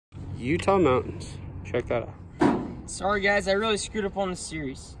Utah mountains. Check that out. Sorry guys, I really screwed up on the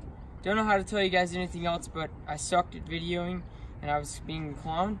series. Don't know how to tell you guys anything else, but I sucked at videoing and I was being a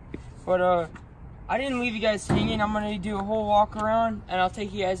clown. But I didn't leave you guys hanging. I'm gonna do a whole walk around and I'll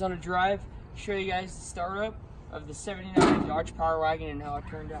take you guys on a drive, show you guys the startup of the 79 Dodge Power Wagon and how it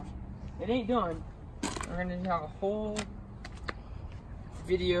turned out. It ain't done. We're gonna have a whole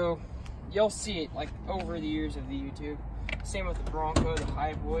video. You'll see it like over the years of the YouTube. Same with the Bronco, the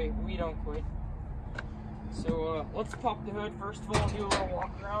Highboy. We don't quit. So let's pop the hood first of all, do a little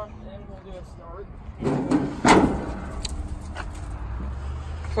walk around, and then we'll do a start.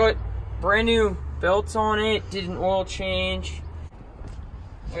 Put brand new belts on it, did an oil change.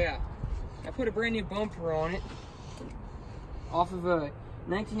 Oh yeah, I put a brand new bumper on it off of a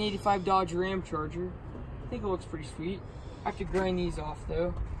 1985 Dodge Ram Charger. I think it looks pretty sweet. I have to grind these off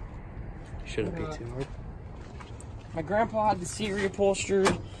though. Shouldn't be too hard. My grandpa had the seat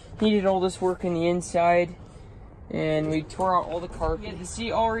reupholstered. He did all this work in the inside, and we tore out all the carpet. He had the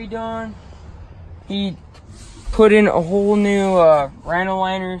seat all redone. He put in a whole new rhino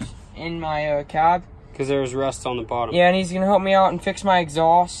liners in my cab. Because there was rust on the bottom. Yeah, and he's gonna help me out and fix my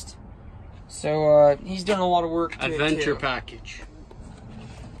exhaust. So he's done a lot of work to Adventure package.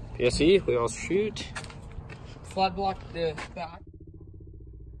 PSE, we all shoot. Flat block the back.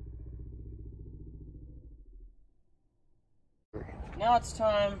 Now it's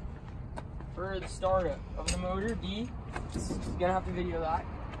time for the startup of the motor. D, he's gonna have to video that.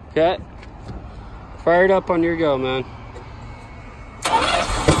 Okay. Fire it up on your go, man.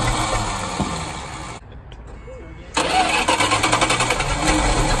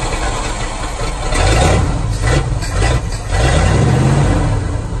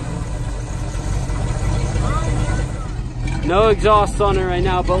 No exhaust on it right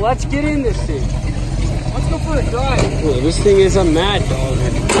now, but let's get in this thing. Let's go for a drive. Well, this thing is a mad dog. We're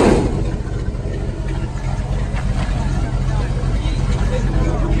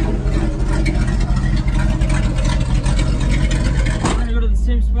gonna go to the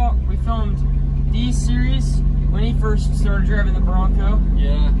same spot we filmed D's series when he first started driving the Bronco.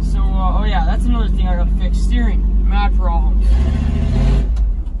 Yeah. So, oh yeah, that's another thing I gotta fix. Steering, mad problems.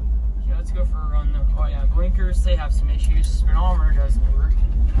 Okay, let's go for a run though. Oh yeah, blinkers, they have some issues. Speedometer doesn't work.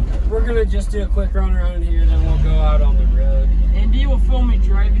 We're gonna just do a quick run around here, then we'll go out on the road. And D will film me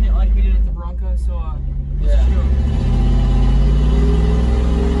driving it like we did at the Bronco, so yeah.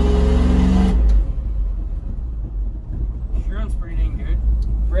 Sure runs pretty dang good.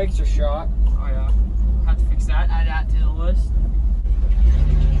 Brakes are shot. Oh yeah. Have to fix that, add that to the list.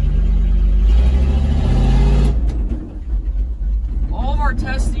 All of our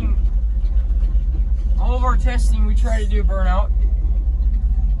testing we try to do burnout.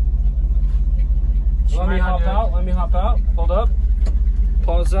 Let me hop out. Let me hop out. Hold up.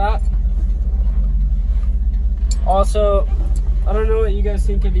 Pause that. Also, I don't know what you guys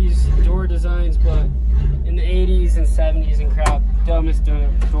think of these door designs, but in the 80s and 70s and crap, dumbest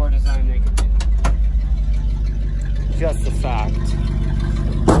door design they could do. Just a fact.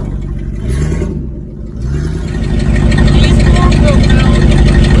 These Bronco bells.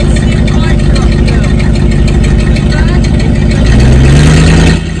 Let's see if my truck goes.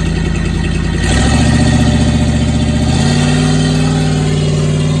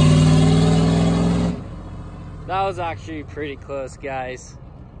 That was actually pretty close, guys.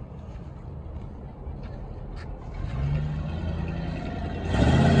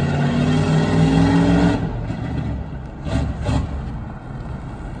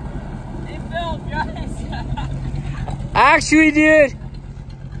 It failed, guys. Actually, dude.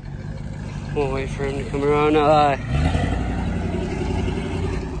 We'll wait for him to come around.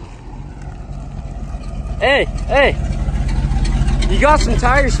 Hey, hey. You got some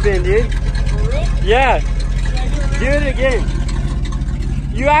tire spin, dude. For real? Yeah. Do it again.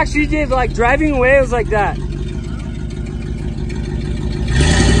 You actually did, like, driving away, it was like that.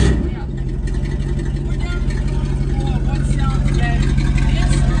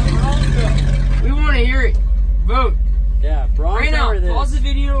 We want to hear it. Vote. Yeah, Bronco Right now, or this? pause the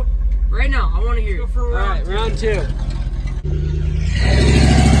video. Right now, I want to hear it. Go for a round. All right, round two.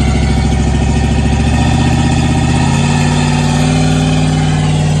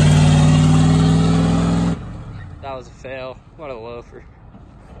 That was a fail. What a loafer.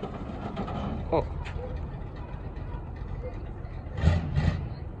 Oh.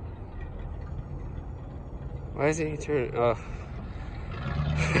 Why isn't he turning? Oh.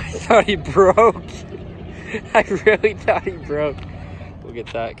 I thought he broke. I really thought he broke. We'll get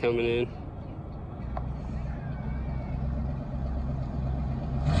that coming in.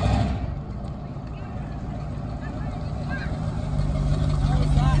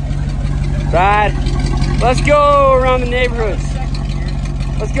 Bad. Let's go around the neighborhoods.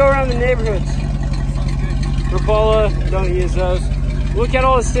 Let's go around the neighborhoods. Rapala, don't use those. Look at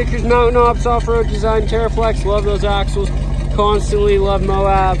all the stickers. Mountain Ops, Off-Road Design, Terraflex, love those axles. Constantly love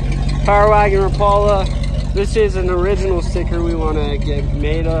Moab. Power Wagon, Rapala. This is an original sticker we want to get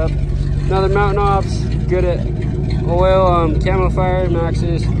made up. Another Mountain Ops, good at oil, Camo Fire,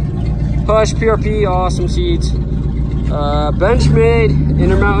 Maxxis. Hush, PRP, awesome seats. Benchmade,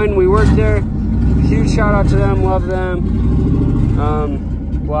 Intermountain, we worked there. Huge shout out to them, love them.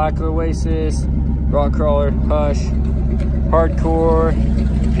 Black Oasis, Rock Crawler, Hush, Hardcore,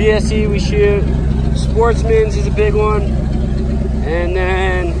 PSE we shoot, Sportsman's is a big one, and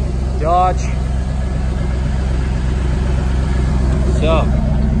then Dodge. So,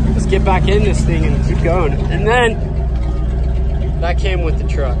 let's get back in this thing and keep going. And then, that came with the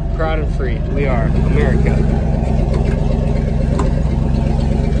truck, proud and free. We are America.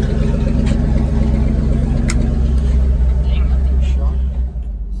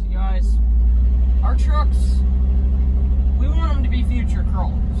 Trucks, we want them to be future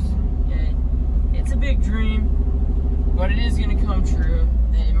crawlers. Okay? It's a big dream, but it is going to come true.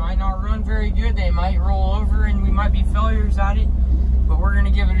 They might not run very good, they might roll over, and we might be failures at it, but we're going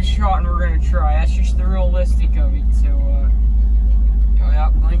to give it a shot and we're going to try. That's just the realistic of it. So, yeah,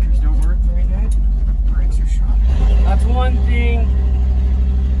 blinkers don't work very good. Brakes are shot. That's one thing.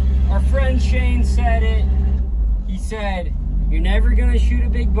 Our friend Shane said it. He said, you're never gonna shoot a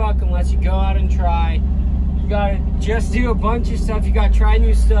big buck unless you go out and try. You gotta just do a bunch of stuff. You gotta try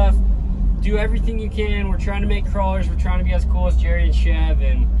new stuff. Do everything you can. We're trying to make crawlers. We're trying to be as cool as Jerry and Chev.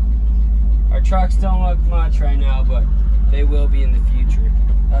 And our trucks don't look much right now, but they will be in the future.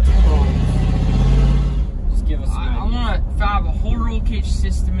 That's cool. Just give us some I want to fab a whole roll cage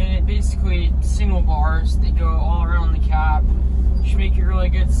system in it. Basically, single bars. They go all around the cab. Should make it really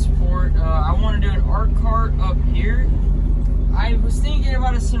good support. I want to do an art cart up here. I was thinking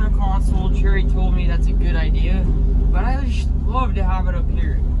about a center console. Jerry told me that's a good idea, but I just love to have it up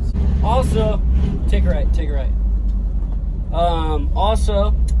here. Also, take a right, take a right.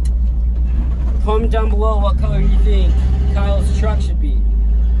 Also, comment down below what color you think Kyle's truck should be.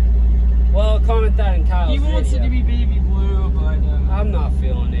 Well, comment that in Kyle's video. He wants it to be baby blue, but I'm not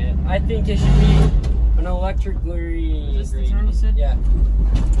feeling it. I think it should be an electric green. Is this the turn you said? Yeah.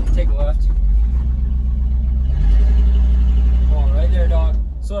 Take a left. Right there, dog.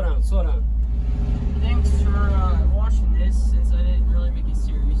 Slow down, slow down. Thanks for watching this, since I didn't really make a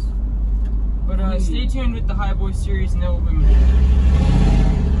series. But stay tuned with the Highboy series, and that will be more.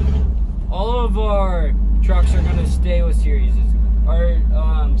 All of our trucks are gonna stay with series. Our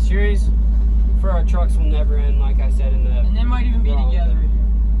series for our trucks will never end, like I said in the. And they might even be together.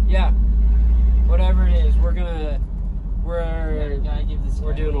 Yeah. Whatever it is, we're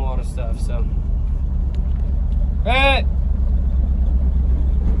doing a lot of stuff. So. Hey.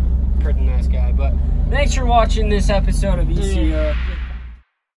 Pretty nice guy, but thanks for watching this episode of ECO.